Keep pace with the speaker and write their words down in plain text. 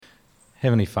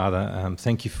Heavenly Father,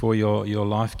 thank you for your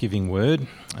life-giving word.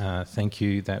 Thank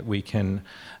you that we can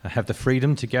have the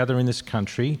freedom to gather in this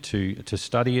country, to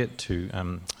study it,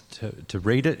 to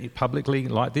read it publicly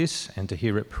like this, and to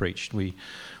hear it preached. We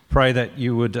pray that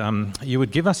you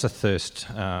would give us a thirst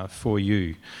for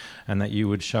you, and that you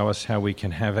would show us how we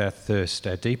can have our thirst,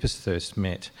 our deepest thirst,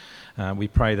 met. We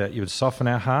pray that you would soften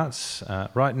our hearts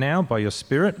right now by your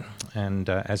Spirit, and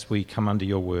as we come under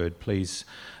your word, please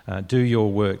do your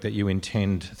work that you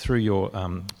intend through your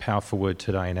powerful word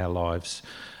today in our lives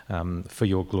for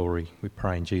your glory. We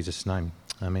pray in Jesus' name.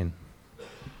 Amen.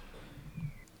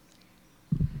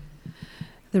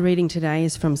 The reading today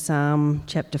is from Psalm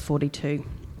chapter 42.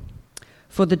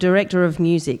 For the director of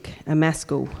music, a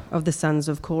maskil of the sons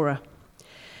of Korah.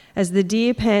 As the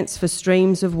deer pants for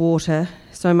streams of water,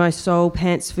 so my soul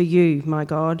pants for you, my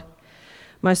God.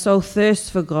 My soul thirsts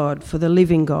for God, for the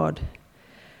living God.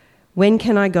 When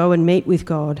can I go and meet with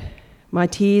God? My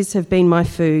tears have been my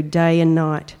food day and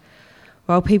night,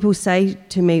 while people say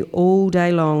to me all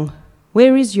day long,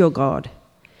 where is your God?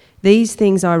 These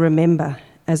things I remember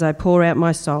as I pour out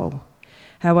my soul,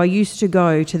 how I used to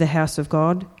go to the house of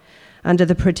God, under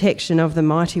the protection of the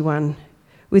Mighty One,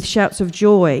 with shouts of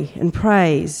joy and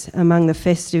praise among the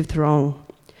festive throng.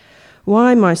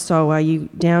 Why, my soul, are you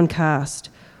downcast?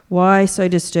 Why so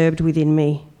disturbed within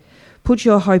me? Put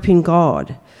your hope in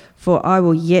God, for I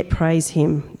will yet praise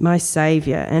him, my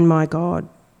Saviour and my God.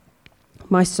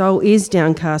 My soul is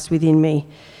downcast within me.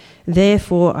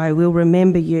 Therefore I will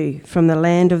remember you from the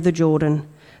land of the Jordan,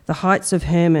 the heights of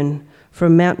Hermon,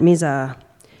 from Mount Mizar.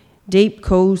 Deep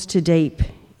calls to deep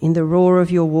in the roar of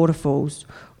your waterfalls.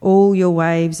 All your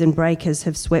waves and breakers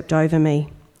have swept over me.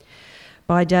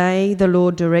 By day the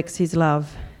Lord directs his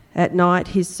love. At night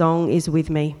his song is with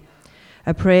me,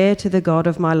 a prayer to the God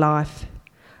of my life.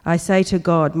 I say to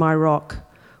God, my rock,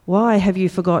 why have you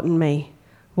forgotten me?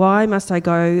 Why must I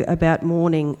go about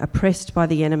mourning, oppressed by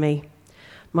the enemy?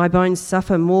 My bones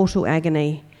suffer mortal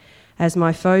agony, as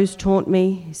my foes taunt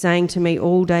me, saying to me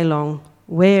all day long,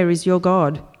 where is your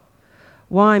God?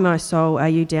 Why, my soul, are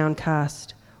you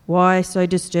downcast? Why so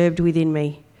disturbed within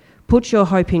me? Put your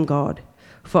hope in God,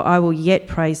 for I will yet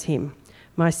praise him,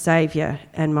 my Saviour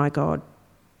and my God.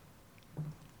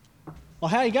 Well,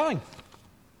 how are you going?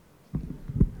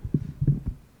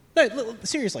 No,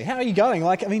 seriously, how are you going?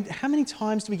 How many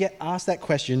times do we get asked that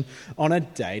question on a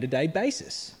day-to-day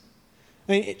basis?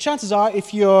 Chances are,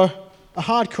 if you're a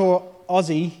hardcore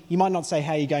Aussie, you might not say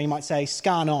how are you going, you might say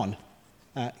scarn on.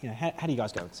 How do you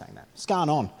guys go with saying that? Scarn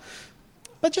on.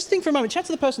 But just think for a moment, chat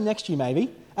to the person next to you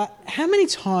maybe. How many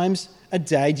times a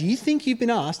day do you think you've been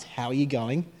asked how are you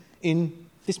going in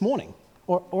this morning?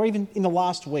 Or even in the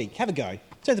last week? Have a go.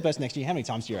 Say to the person next to you, how many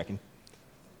times do you reckon?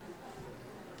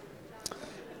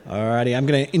 Alrighty, I'm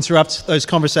going to interrupt those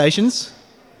conversations.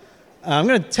 I'm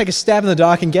going to take a stab in the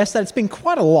dark and guess that it's been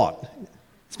quite a lot.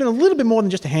 It's been a little bit more than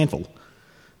just a handful.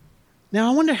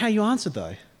 Now, I wonder how you answered,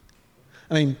 though.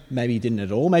 Maybe you didn't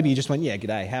at all. Maybe you just went, yeah,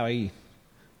 g'day, how are you?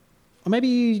 Or maybe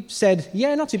you said,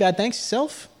 yeah, not too bad, thanks,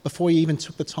 yourself, before you even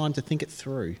took the time to think it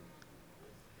through.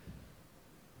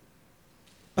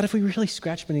 But if we really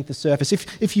scratch beneath the surface,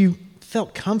 if you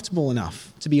felt comfortable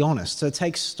enough to be honest, to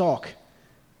take stock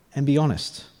and be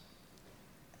honest,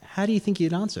 how do you think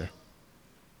you'd answer?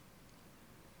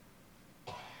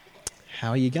 How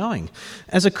are you going?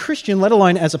 As a Christian, let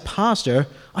alone as a pastor,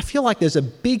 I feel like there's a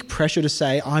big pressure to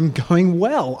say, I'm going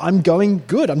well, I'm going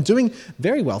good, I'm doing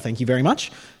very well, thank you very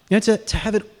much. To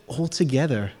have it all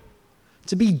together,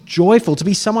 to be joyful, to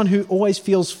be someone who always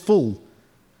feels full,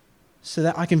 so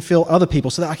that I can fill other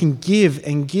people, so that I can give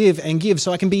and give and give,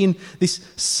 so I can be in this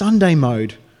Sunday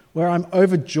mode where I'm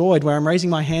overjoyed, where I'm raising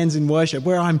my hands in worship,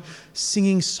 where I'm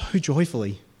singing so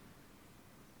joyfully.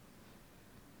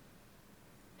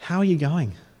 How are you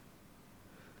going?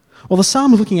 Well, the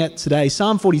psalm we're looking at today,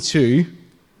 Psalm 42,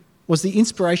 was the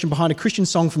inspiration behind a Christian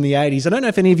song from the 80s. I don't know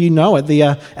if any of you know it,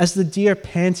 As the Deer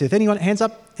Panteth. Anyone, hands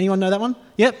up? Anyone know that one?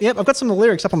 Yep. I've got some of the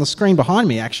lyrics up on the screen behind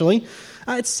me, actually.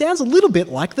 It sounds a little bit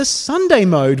like the Sunday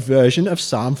mode version of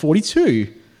Psalm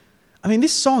 42.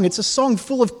 This song, it's a song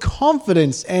full of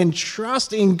confidence and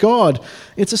trust in God.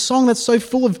 It's a song that's so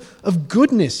full of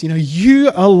goodness.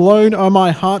 You alone are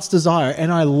my heart's desire,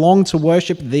 and I long to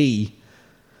worship thee.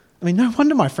 No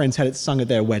wonder my friends had it sung at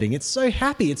their wedding. It's so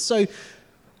happy. It's so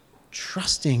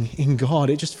trusting in God.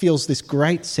 It just feels this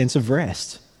great sense of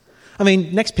rest.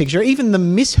 Next picture, even the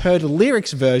misheard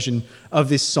lyrics version of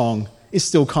this song is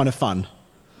still kind of fun.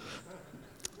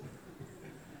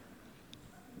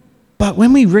 But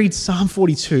when we read Psalm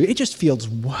 42, it just feels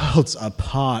worlds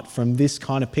apart from this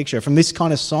kind of picture, from this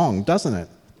kind of song, doesn't it?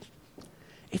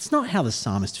 It's not how the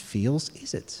psalmist feels,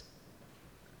 is it?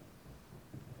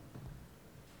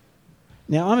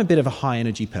 Now, I'm a bit of a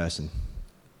high-energy person,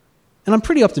 and I'm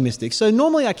pretty optimistic. So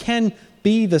normally I can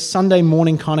be the Sunday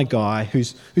morning kind of guy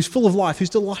who's full of life, who's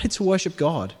delighted to worship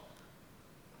God.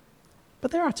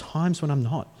 But there are times when I'm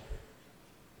not.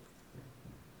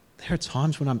 There are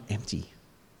times when I'm empty.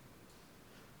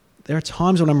 There are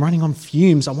times when I'm running on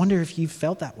fumes. I wonder if you've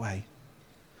felt that way.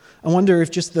 I wonder if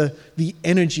just the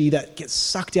energy that gets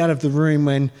sucked out of the room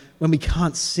when we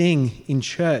can't sing in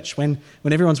church, when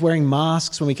everyone's wearing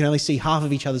masks, when we can only see half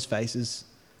of each other's faces,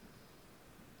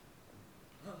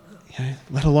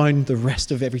 let alone the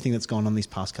rest of everything that's gone on these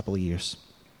past couple of years.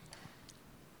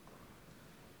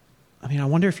 I mean, I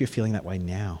wonder if you're feeling that way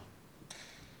now.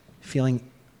 Feeling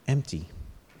empty.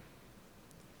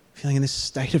 Feeling in this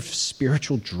state of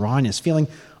spiritual dryness. Feeling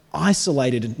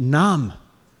isolated and numb.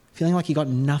 Feeling like you got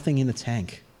nothing in the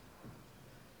tank.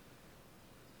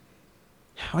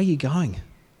 How are you going?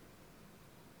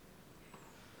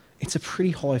 It's a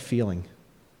pretty hollow feeling.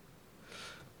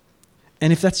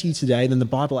 And if that's you today, then the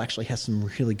Bible actually has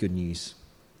some really good news.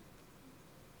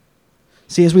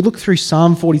 See, as we look through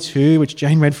Psalm 42, which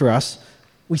Jane read for us,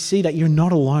 we see that you're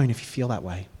not alone if you feel that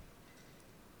way.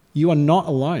 You are not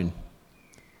alone.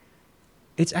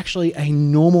 It's actually a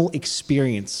normal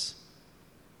experience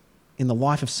in the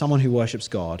life of someone who worships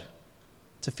God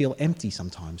to feel empty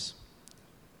sometimes.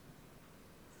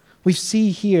 We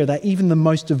see here that even the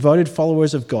most devoted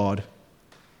followers of God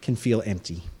can feel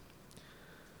empty.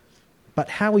 But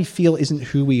how we feel isn't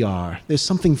who we are. There's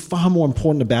something far more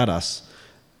important about us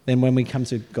than when we come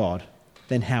to God,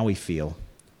 than how we feel.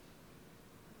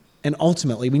 And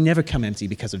ultimately, we never come empty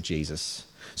because of Jesus.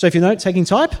 So if you're note-taking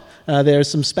type, there are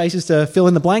some spaces to fill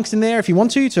in the blanks in there if you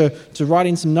want to write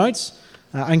in some notes.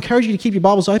 I encourage you to keep your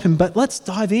Bibles open, but let's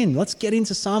dive in. Let's get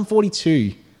into Psalm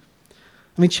 42.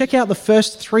 I mean, check out the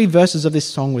first 3 verses of this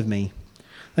song with me.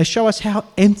 They show us how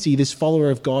empty this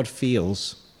follower of God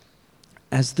feels.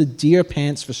 As the deer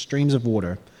pants for streams of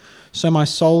water, so my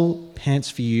soul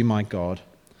pants for you, my God.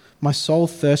 My soul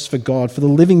thirsts for God, for the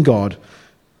living God.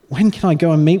 When can I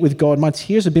go and meet with God? My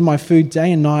tears have been my food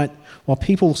day and night, while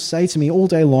people say to me all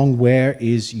day long, where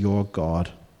is your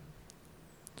God?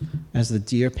 As the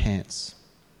deer pants.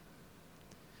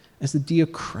 As the deer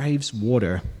craves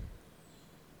water.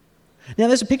 Now,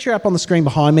 there's a picture up on the screen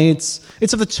behind me.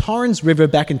 It's of the Torrens River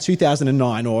back in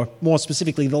 2009, or more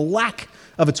specifically, the lack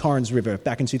of a Torrens River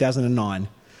back in 2009.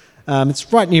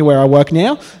 It's right near where I work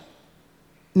now.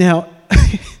 Now,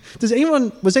 was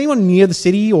anyone near the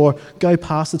city or go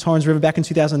past the Torrens River back in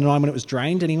 2009 when it was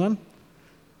drained? Anyone?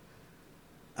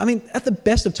 I mean, at the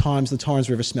best of times, the Torrens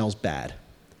River smells bad.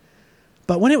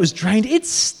 But when it was drained, it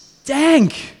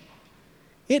stank.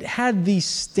 It had the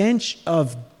stench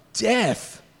of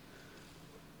death.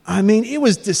 I mean, it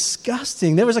was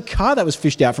disgusting. There was a car that was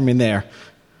fished out from in there.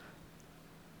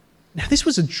 Now, this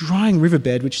was a drying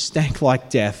riverbed which stank like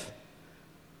death.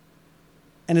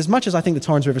 And as much as I think the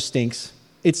Torrens River stinks,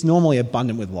 it's normally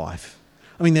abundant with life.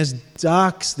 I mean, there's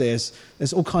ducks, there's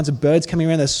all kinds of birds coming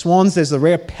around, there's swans, there's the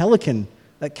rare pelican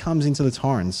that comes into the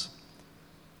Torrens.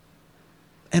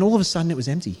 And all of a sudden, it was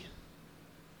empty.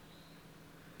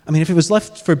 I mean, if it was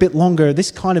left for a bit longer,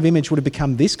 this kind of image would have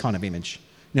become this kind of image.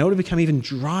 It would have become even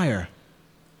drier.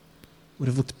 It would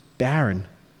have looked barren,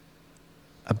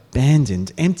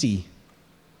 abandoned, empty.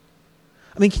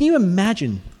 I mean, can you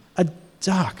imagine a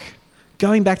duck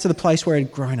going back to the place where it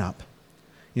had grown up?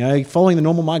 Following the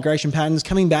normal migration patterns,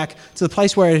 coming back to the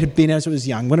place where it had been as it was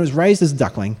young, when it was raised as a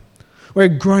duckling, where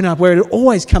it had grown up, where it had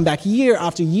always come back year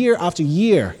after year after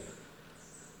year,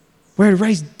 where it had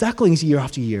raised ducklings year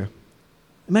after year.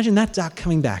 Imagine that duck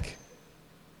coming back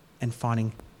and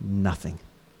finding nothing.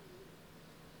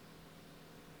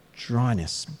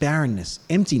 Dryness, barrenness,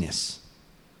 emptiness.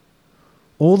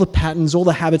 All the patterns, all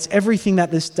the habits, everything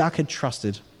that this duck had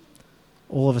trusted,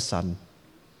 all of a sudden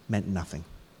meant nothing.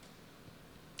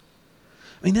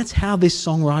 I mean, that's how this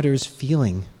songwriter is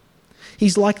feeling.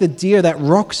 He's like the deer that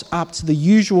rocks up to the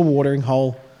usual watering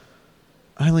hole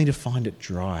only to find it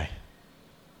dry,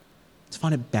 to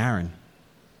find it barren,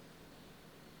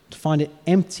 to find it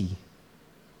empty,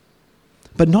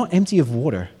 but not empty of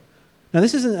water. Now,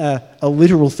 this isn't a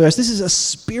literal thirst. This is a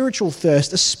spiritual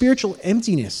thirst, a spiritual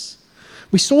emptiness.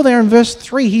 We saw there in verse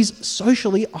 3, he's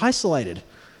socially isolated.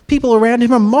 People around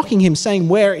him are mocking him, saying,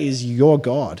 where is your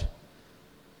God?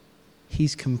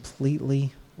 He's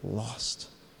completely lost.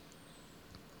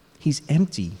 He's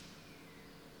empty.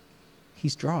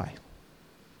 He's dry.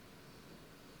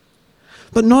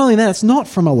 But not only that, it's not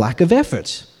from a lack of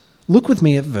effort. Look with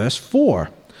me at verse 4.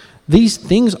 These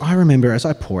things I remember as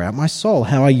I pour out my soul,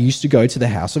 how I used to go to the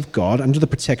house of God under the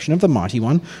protection of the Mighty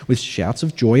One with shouts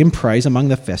of joy and praise among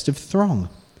the festive throng.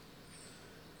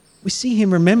 We see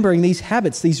him remembering these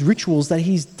habits, these rituals that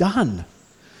he's done.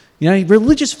 You know,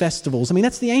 religious festivals. I mean,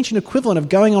 that's the ancient equivalent of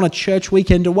going on a church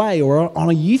weekend away or on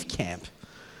a youth camp.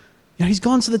 You know, he's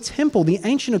gone to the temple, the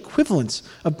ancient equivalent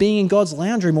of being in God's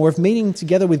lounge room or of meeting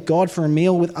together with God for a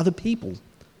meal with other people.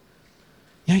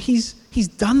 You know, he's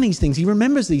done these things. He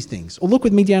remembers these things. Or look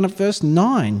with me down at verse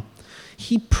 9.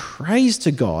 He prays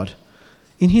to God.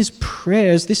 In his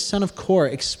prayers, this son of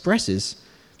Korah expresses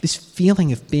this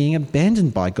feeling of being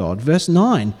abandoned by God. Verse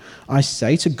 9, I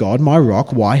say to God, my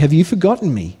rock, why have you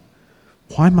forgotten me?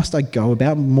 Why must I go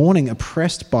about mourning,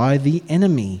 oppressed by the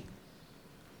enemy?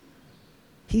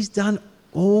 He's done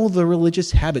all the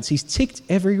religious habits. He's ticked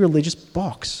every religious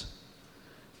box.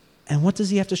 And what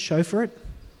does he have to show for it?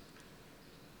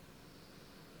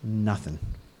 Nothing.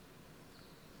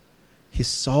 His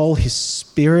soul, his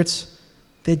spirit,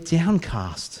 they're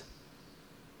downcast.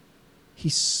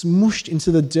 He's smushed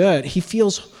into the dirt. He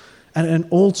feels at an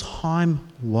all-time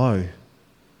low.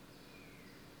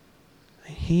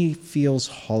 He feels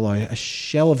hollow, a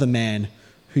shell of the man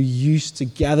who used to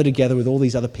gather together with all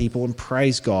these other people and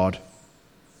praise God.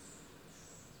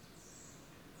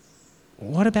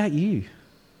 What about you?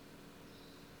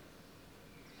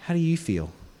 How do you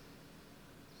feel?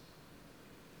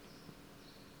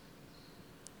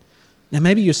 Now,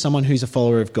 maybe you're someone who's a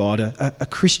follower of God, a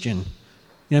Christian.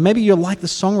 You know, maybe you're like the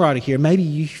songwriter here. Maybe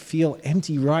you feel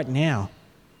empty right now.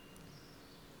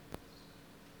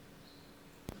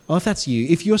 Well, if that's you,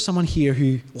 if you're someone here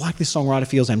who, like this songwriter,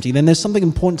 feels empty, then there's something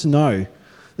important to know.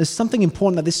 There's something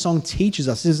important that this song teaches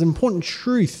us. There's an important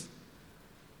truth.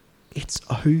 It's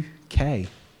okay.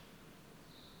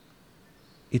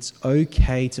 It's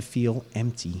okay to feel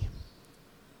empty.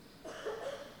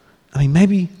 I mean,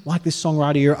 maybe like this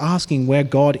songwriter, you're asking where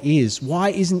God is.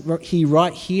 Why isn't he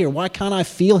right here? Why can't I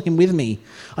feel him with me?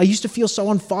 I used to feel so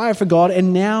on fire for God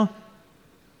and now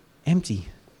empty.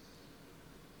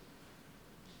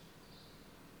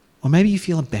 Or maybe you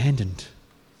feel abandoned.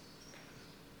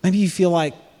 Maybe you feel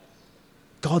like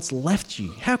God's left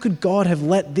you. How could God have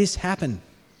let this happen?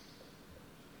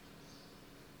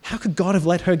 How could God have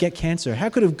let her get cancer? How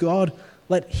could have God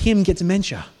let him get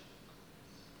dementia?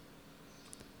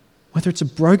 Whether it's a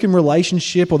broken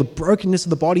relationship or the brokenness of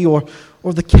the body or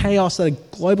the chaos that a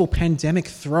global pandemic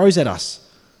throws at us,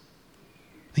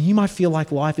 then you might feel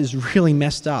like life is really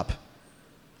messed up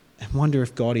and wonder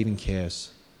if God even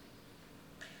cares.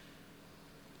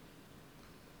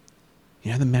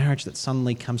 You know, the marriage that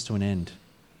suddenly comes to an end.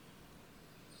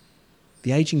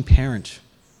 The aging parent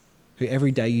who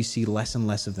every day you see less and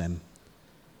less of them.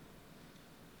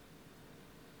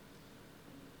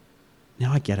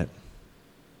 Now I get it.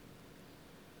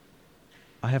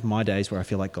 I have my days where I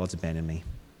feel like God's abandoned me.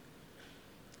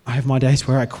 I have my days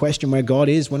where I question where God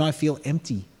is when I feel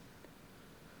empty.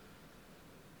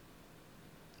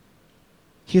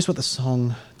 Here's what the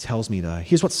song tells me, though.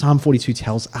 Here's what Psalm 42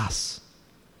 tells us.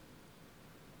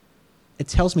 It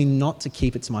tells me not to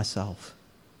keep it to myself.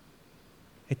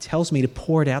 It tells me to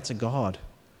pour it out to God.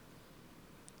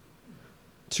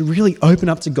 To really open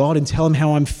up to God and tell him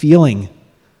how I'm feeling.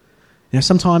 You know,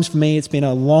 sometimes for me, it's been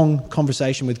a long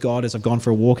conversation with God as I've gone for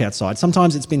a walk outside.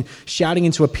 Sometimes it's been shouting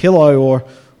into a pillow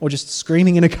or just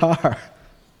screaming in a car.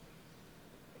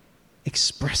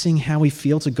 Expressing how we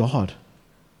feel to God.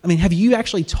 I mean, have you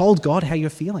actually told God how you're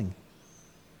feeling?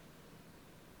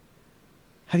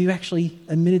 Have you actually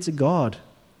admitted to God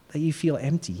that you feel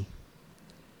empty?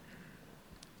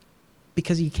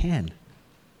 Because you can.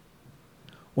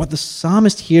 What the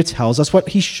psalmist here tells us, what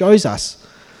he shows us,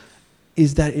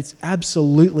 is that it's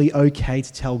absolutely okay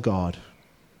to tell God.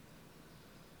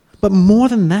 But more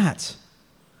than that,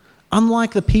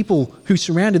 unlike the people who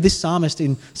surrounded this psalmist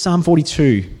in Psalm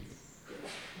 42,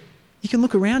 you can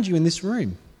look around you in this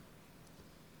room.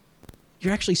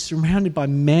 You're actually surrounded by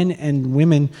men and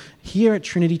women here at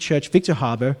Trinity Church, Victor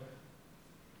Harbour,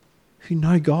 who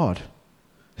know God,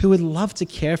 who would love to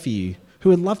care for you, who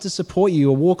would love to support you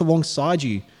or walk alongside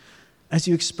you as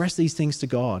you express these things to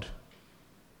God.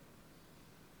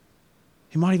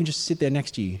 Who might even just sit there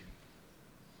next to you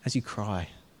as you cry.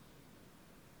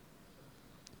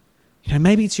 You know,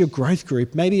 maybe it's your growth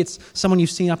group. Maybe it's someone you've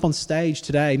seen up on stage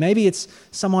today. Maybe it's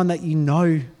someone that you know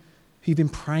who you've been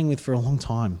praying with for a long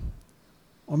time.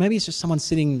 Or maybe it's just someone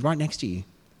sitting right next to you.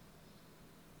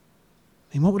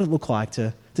 I mean, what would it look like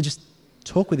to just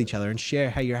talk with each other and share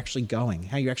how you're actually going,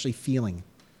 how you're actually feeling?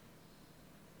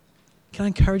 Can I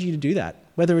encourage you to do that,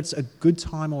 whether it's a good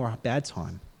time or a bad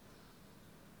time?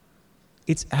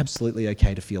 It's absolutely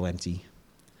okay to feel empty.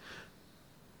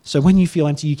 So when you feel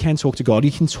empty, you can talk to God.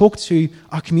 You can talk to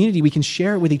our community. We can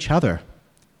share it with each other.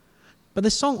 But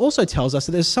this song also tells us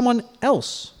that there's someone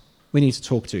else we need to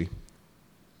talk to.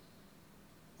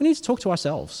 We need to talk to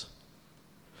ourselves.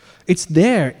 It's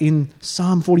there in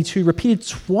Psalm 42, repeated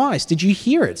twice. Did you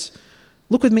hear it?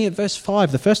 Look with me at verse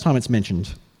 5, the first time it's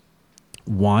mentioned.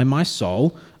 Why, my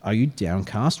soul, are you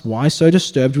downcast? Why so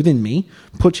disturbed within me?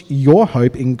 Put your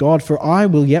hope in God, for I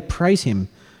will yet praise him,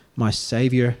 my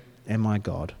Saviour and my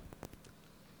God.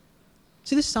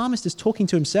 See, this psalmist is talking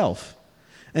to himself,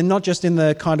 and not just in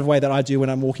the kind of way that I do when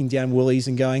I'm walking down Woolies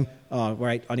and going, oh,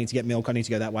 wait, I need to get milk, I need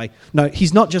to go that way. No,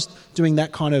 he's not just doing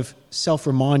that kind of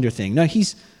self-reminder thing. No,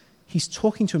 he's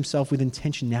talking to himself with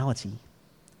intentionality.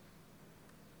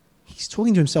 He's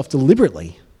talking to himself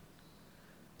deliberately.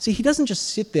 See, he doesn't just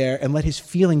sit there and let his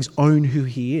feelings own who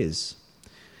he is.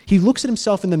 He looks at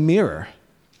himself in the mirror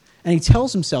and he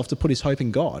tells himself to put his hope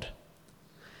in God.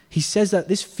 He says that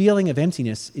this feeling of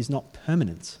emptiness is not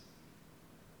permanent.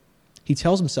 He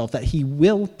tells himself that he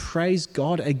will praise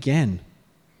God again,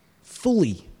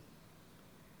 fully.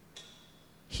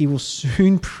 He will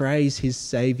soon praise his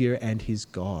Saviour and his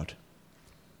God.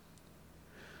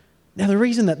 Now, the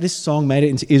reason that this song made it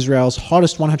into Israel's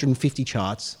hottest 150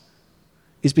 charts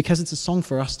is because it's a song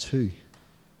for us too.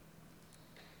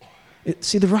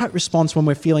 See, the right response when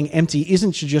we're feeling empty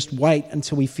isn't to just wait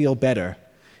until we feel better,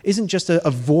 isn't just to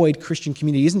avoid Christian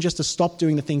community, isn't just to stop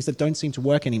doing the things that don't seem to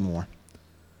work anymore.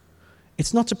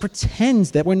 It's not to pretend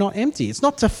that we're not empty. It's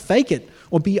not to fake it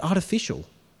or be artificial.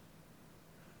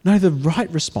 No, the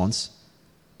right response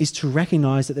is to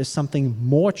recognize that there's something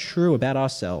more true about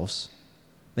ourselves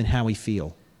than how we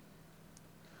feel.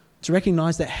 To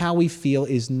recognize that how we feel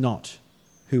is not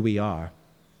who we are.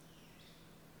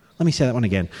 Let me say that one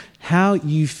again. How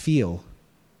you feel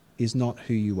is not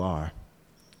who you are.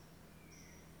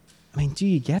 I mean, do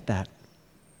you get that?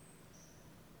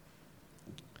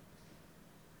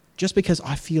 Just because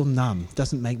I feel numb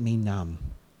doesn't make me numb.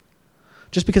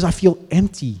 Just because I feel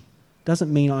empty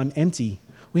doesn't mean I'm empty.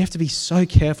 We have to be so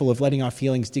careful of letting our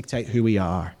feelings dictate who we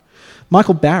are.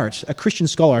 Michael Barrett, a Christian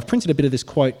scholar, I've printed a bit of this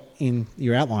quote in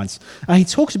your outlines. He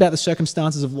talks about the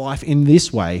circumstances of life in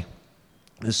this way.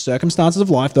 The circumstances of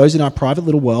life, those in our private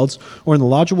little worlds or in the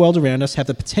larger world around us, have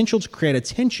the potential to create a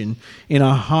tension in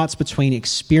our hearts between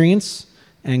experience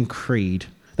and creed.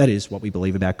 That is, what we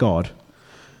believe about God.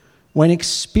 When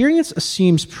experience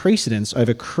assumes precedence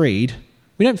over creed,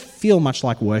 we don't feel much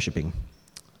like worshipping.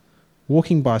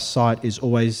 Walking by sight is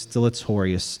always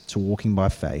deleterious to walking by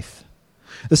faith.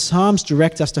 The Psalms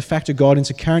direct us to factor God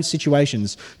into current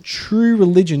situations. True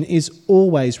religion is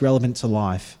always relevant to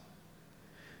life.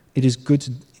 It is good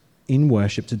in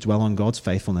worship to dwell on God's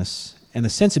faithfulness and the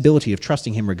sensibility of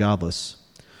trusting him regardless.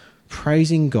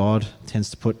 Praising God tends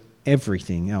to put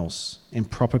everything else in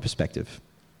proper perspective,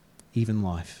 even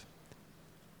life.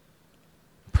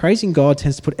 Praising God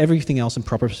tends to put everything else in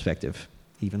proper perspective,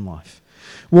 even life.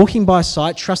 Walking by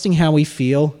sight, trusting how we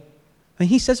feel, and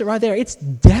he says it right there, it's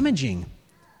damaging.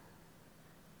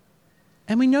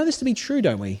 And we know this to be true,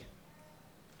 don't we?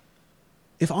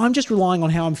 If I'm just relying on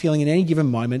how I'm feeling in any given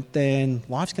moment, then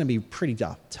life's going to be pretty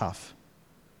tough.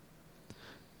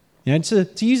 You know,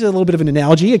 to use a little bit of an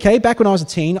analogy, okay, back when I was a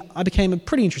teen, I became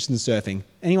pretty interested in surfing.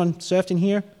 Anyone surfed in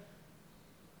here?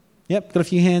 Yep, got a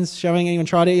few hands showing. Anyone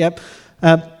tried it? Yep.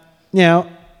 Now,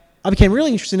 I became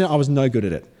really interested in it. I was no good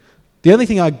at it. The only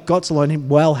thing I got to learn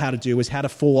well how to do was how to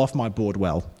fall off my board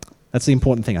well. That's the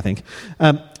important thing, I think.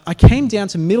 I came down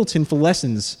to Middleton for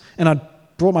lessons, and I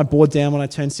brought my board down when I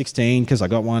turned 16 because I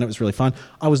got one. It was really fun.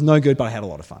 I was no good, but I had a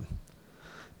lot of fun.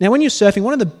 Now, when you're surfing,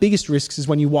 one of the biggest risks is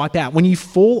when you wipe out, when you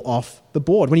fall off the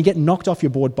board, when you get knocked off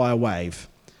your board by a wave.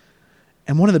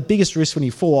 And one of the biggest risks when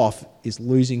you fall off is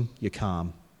losing your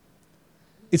calm.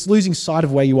 It's losing sight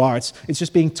of where you are. It's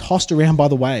just being tossed around by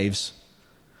the waves.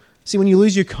 See, when you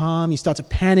lose your calm, you start to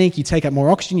panic, you take up more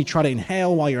oxygen, you try to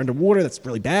inhale while you're underwater. That's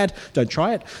really bad. Don't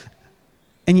try it.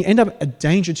 And you end up a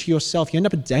danger to yourself. You end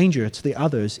up a danger to the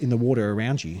others in the water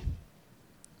around you.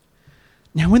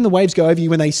 Now, when the waves go over you,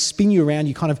 when they spin you around,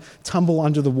 you kind of tumble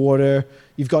under the water.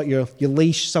 You've got your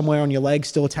leash somewhere on your leg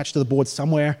still attached to the board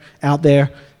somewhere out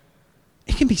there.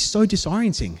 It can be so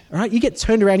disorienting, all right? You get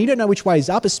turned around, you don't know which way is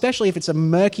up, especially if it's a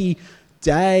murky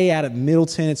day out at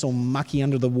Middleton. It's all mucky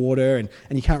under the water and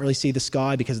you can't really see the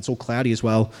sky because it's all cloudy as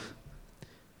well.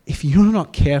 If you're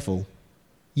not careful,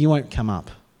 you won't come up.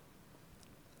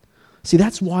 See,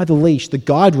 that's why the leash, the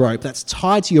guide rope that's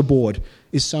tied to your board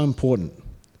is so important.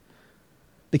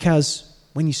 Because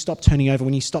when you stop turning over,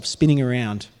 when you stop spinning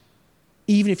around,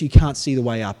 even if you can't see the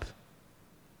way up,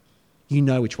 you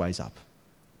know which way's up.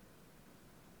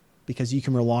 because you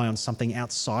can rely on something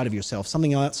outside of yourself,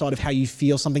 something outside of how you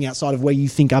feel, something outside of where you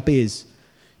think up is.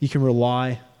 You can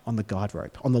rely on the guide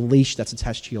rope, on the leash that's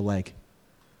attached to your leg.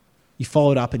 You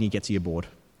follow it up and you get to your board.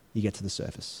 You get to the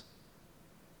surface.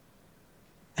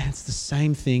 And it's the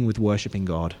same thing with worshipping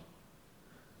God.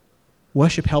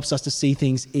 Worship helps us to see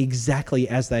things exactly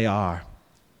as they are.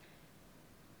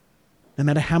 No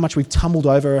matter how much we've tumbled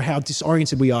over or how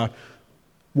disoriented we are,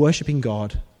 worshipping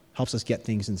God helps us get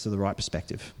things into the right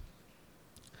perspective.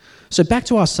 So back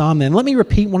to our psalm then. Let me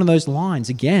repeat one of those lines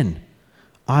again.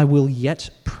 I will yet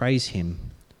praise him,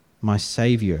 my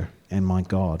Saviour and my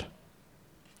God.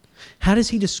 How does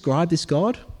he describe this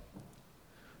God?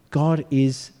 God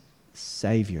is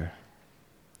Saviour.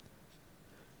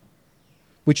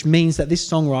 Which means that this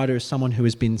songwriter is someone who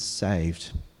has been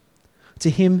saved. To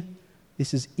him,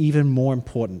 this is even more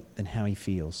important than how he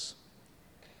feels.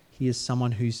 He is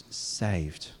someone who's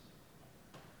saved.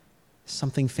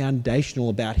 Something foundational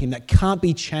about him that can't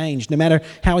be changed. No matter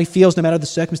how he feels, no matter the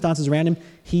circumstances around him,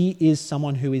 he is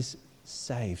someone who is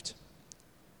saved.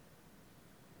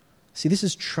 See, this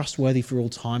is trustworthy for all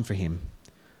time for him.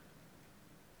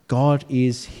 God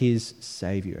is his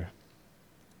Saviour.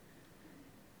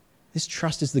 This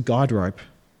trust is the guide rope,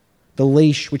 the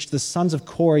leash which the sons of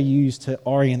Korah use to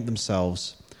orient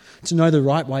themselves, to know the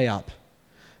right way up,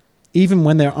 even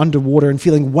when they're underwater and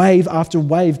feeling wave after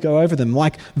wave go over them,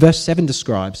 like verse 7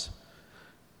 describes.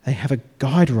 They have a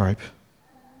guide rope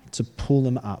to pull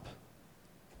them up.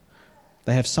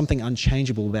 They have something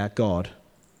unchangeable about God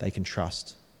they can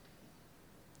trust.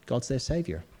 God's their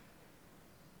Saviour.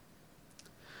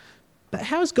 But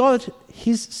how is God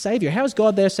his Saviour? How is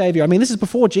God their Saviour? I mean, this is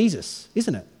before Jesus,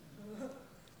 isn't it?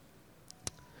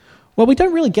 Well, we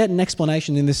don't really get an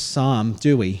explanation in this psalm,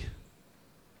 do we?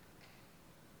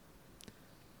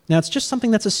 Now, it's just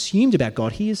something that's assumed about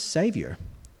God. He is Saviour.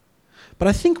 But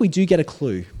I think we do get a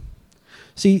clue.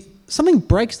 See, something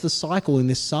breaks the cycle in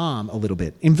this psalm a little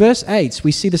bit. In verse 8,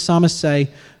 we see the psalmist say,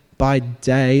 by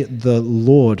day the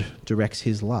Lord directs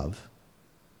his love.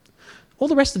 All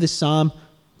the rest of this psalm,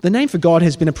 the name for God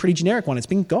has been a pretty generic one. It's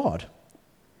been God,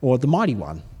 or the Mighty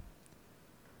One.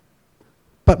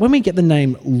 But when we get the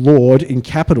name Lord in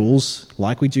capitals,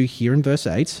 like we do here in verse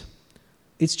 8,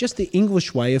 it's just the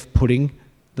English way of putting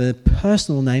the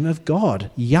personal name of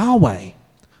God, Yahweh.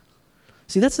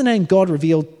 See, that's the name God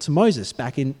revealed to Moses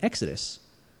back in Exodus,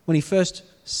 when he first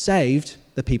saved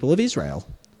the people of Israel.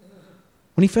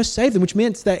 When he first saved them, which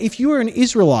meant that if you were an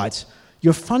Israelite,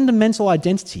 your fundamental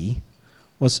identity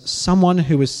was someone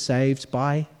who was saved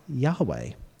by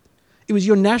Yahweh. It was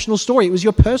your national story. It was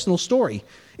your personal story.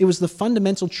 It was the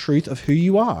fundamental truth of who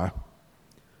you are.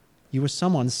 You were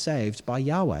someone saved by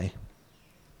Yahweh.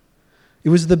 It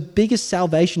was the biggest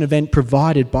salvation event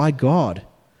provided by God.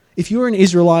 If you were an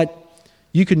Israelite,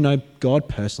 you could know God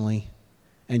personally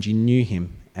and you knew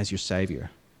him as your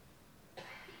Saviour.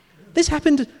 This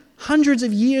happened hundreds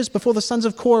of years before the sons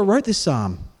of Korah wrote this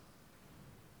psalm.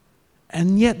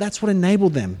 And yet that's what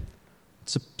enabled them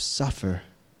to suffer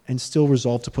and still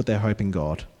resolve to put their hope in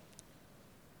God.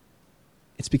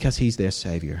 It's because he's their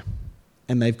Saviour,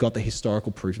 and they've got the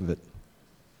historical proof of it.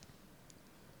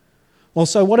 Well,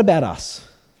 so what about us?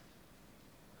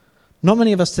 Not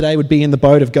many of us today would be in the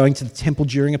boat of going to the temple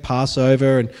during a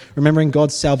Passover and remembering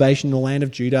God's salvation in the land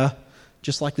of Judah,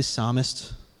 just like this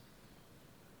psalmist.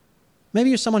 Maybe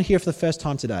you're someone here for the first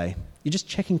time today. You're just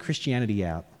checking Christianity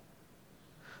out.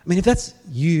 I mean, if that's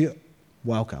you,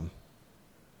 welcome.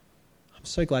 I'm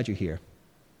so glad you're here.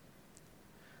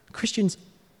 Christians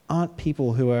aren't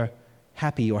people who are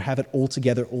happy or have it all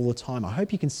together all the time. I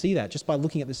hope you can see that just by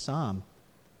looking at this psalm.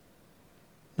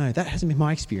 No, that hasn't been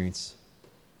my experience.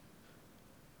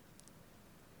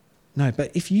 No,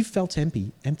 but if you felt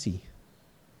empty,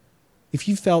 if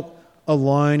you felt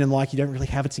alone and like you don't really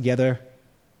have it together,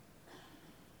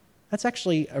 that's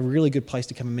actually a really good place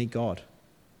to come and meet God.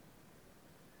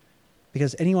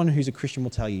 Because anyone who's a Christian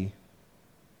will tell you,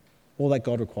 all that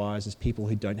God requires is people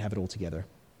who don't have it all together.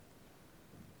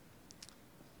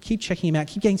 Keep checking him out.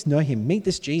 Keep getting to know him. Meet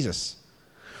this Jesus.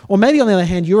 Or maybe on the other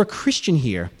hand, you're a Christian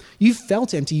here. You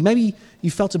felt empty. Maybe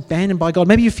you felt abandoned by God.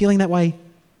 Maybe you're feeling that way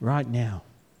right now.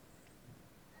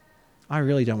 I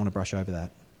really don't want to brush over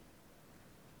that.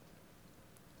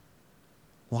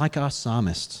 Like our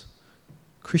psalmist,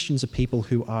 Christians are people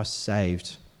who are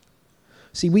saved.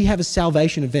 See, we have a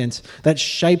salvation event that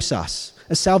shapes us,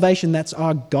 a salvation that's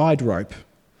our guide rope.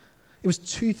 It was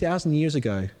 2,000 years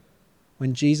ago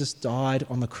when Jesus died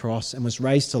on the cross and was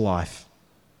raised to life.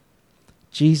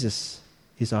 Jesus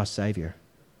is our Saviour.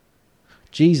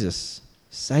 Jesus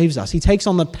saves us. He takes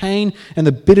on the pain and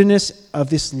the bitterness of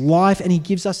this life and he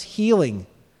gives us healing.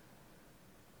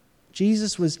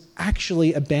 Jesus was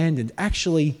actually abandoned,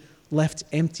 actually left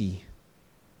empty,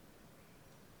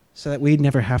 so that we'd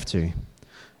never have to.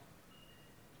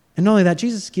 And not only that,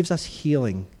 Jesus gives us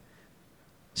healing.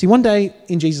 See, one day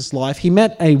in Jesus' life, he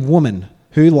met a woman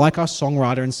who, like our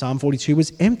songwriter in Psalm 42,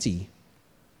 was empty.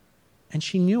 And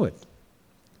she knew it.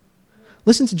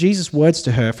 Listen to Jesus' words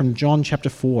to her from John chapter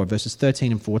 4, verses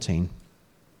 13 and 14.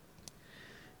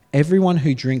 Everyone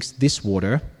who drinks this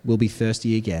water will be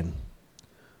thirsty again,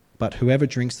 but whoever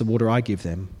drinks the water I give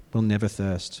them will never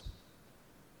thirst.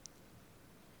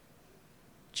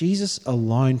 Jesus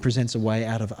alone presents a way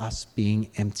out of us being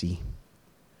empty.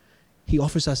 He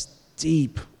offers us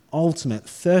deep, ultimate,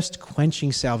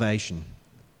 thirst-quenching salvation.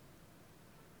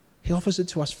 He offers it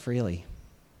to us freely.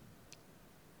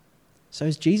 So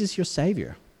is Jesus your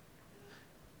Savior?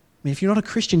 I mean, if you're not a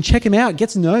Christian, check him out. Get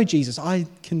to know Jesus. I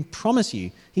can promise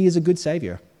you, he is a good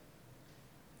Savior.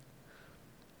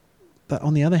 But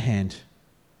on the other hand,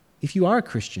 if you are a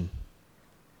Christian,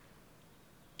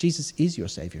 Jesus is your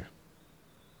Savior.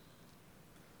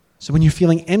 So when you're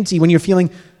feeling empty, when you're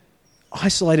feeling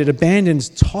isolated,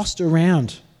 abandoned, tossed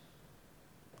around,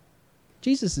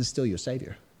 Jesus is still your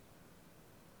Savior.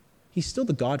 He's still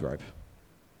the guide rope.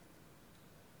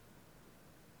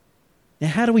 Now,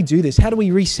 how do we do this? How do we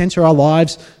recenter our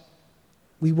lives?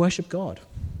 We worship God.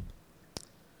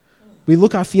 We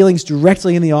look our feelings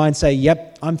directly in the eye and say,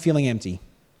 yep, I'm feeling empty.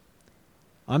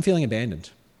 I'm feeling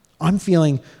abandoned. I'm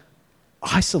feeling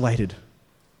isolated.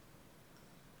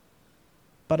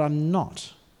 But I'm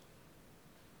not.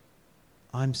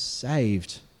 I'm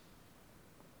saved.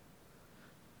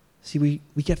 See, we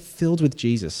get filled with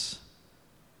Jesus.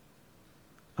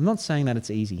 I'm not saying that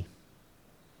it's easy.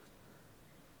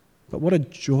 But what a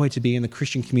joy to be in the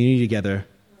Christian community together,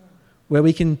 where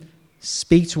we can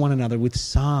speak to one another with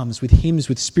psalms, with hymns,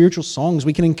 with spiritual songs.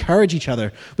 We can encourage each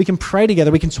other. We can pray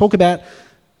together. We can talk about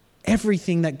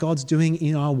everything that God's doing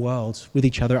in our world with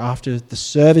each other after the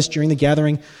service, during the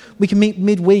gathering. We can meet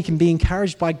midweek and be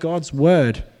encouraged by God's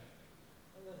word.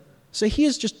 So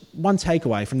here's just one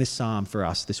takeaway from this psalm for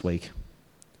us this week.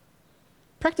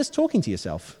 Practice talking to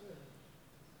yourself.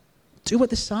 Do what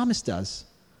the psalmist does.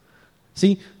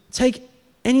 See, take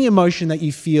any emotion that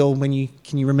you feel when you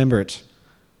remember it.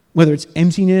 Whether it's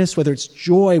emptiness, whether it's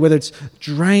joy, whether it's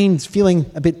drained, feeling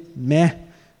a bit meh,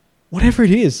 whatever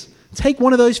it is. Take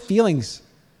one of those feelings.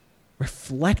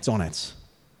 Reflect on it.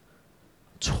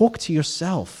 Talk to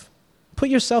yourself. Put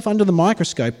yourself under the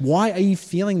microscope. Why are you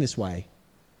feeling this way?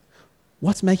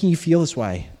 What's making you feel this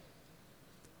way?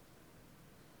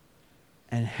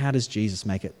 And how does Jesus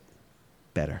make it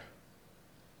better?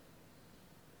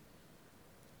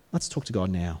 Let's talk to God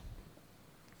now.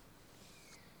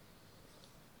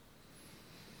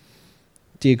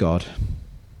 Dear God,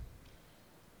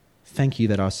 thank you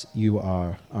that you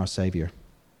are our Saviour.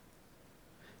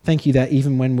 Thank you that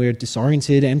even when we're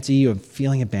disoriented, empty, or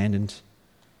feeling abandoned,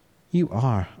 you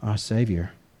are our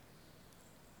Saviour.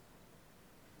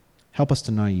 Help us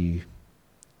to know you.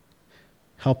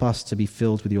 Help us to be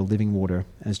filled with your living water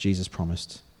as Jesus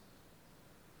promised.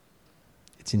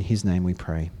 It's in his name we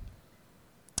pray.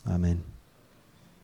 Amen.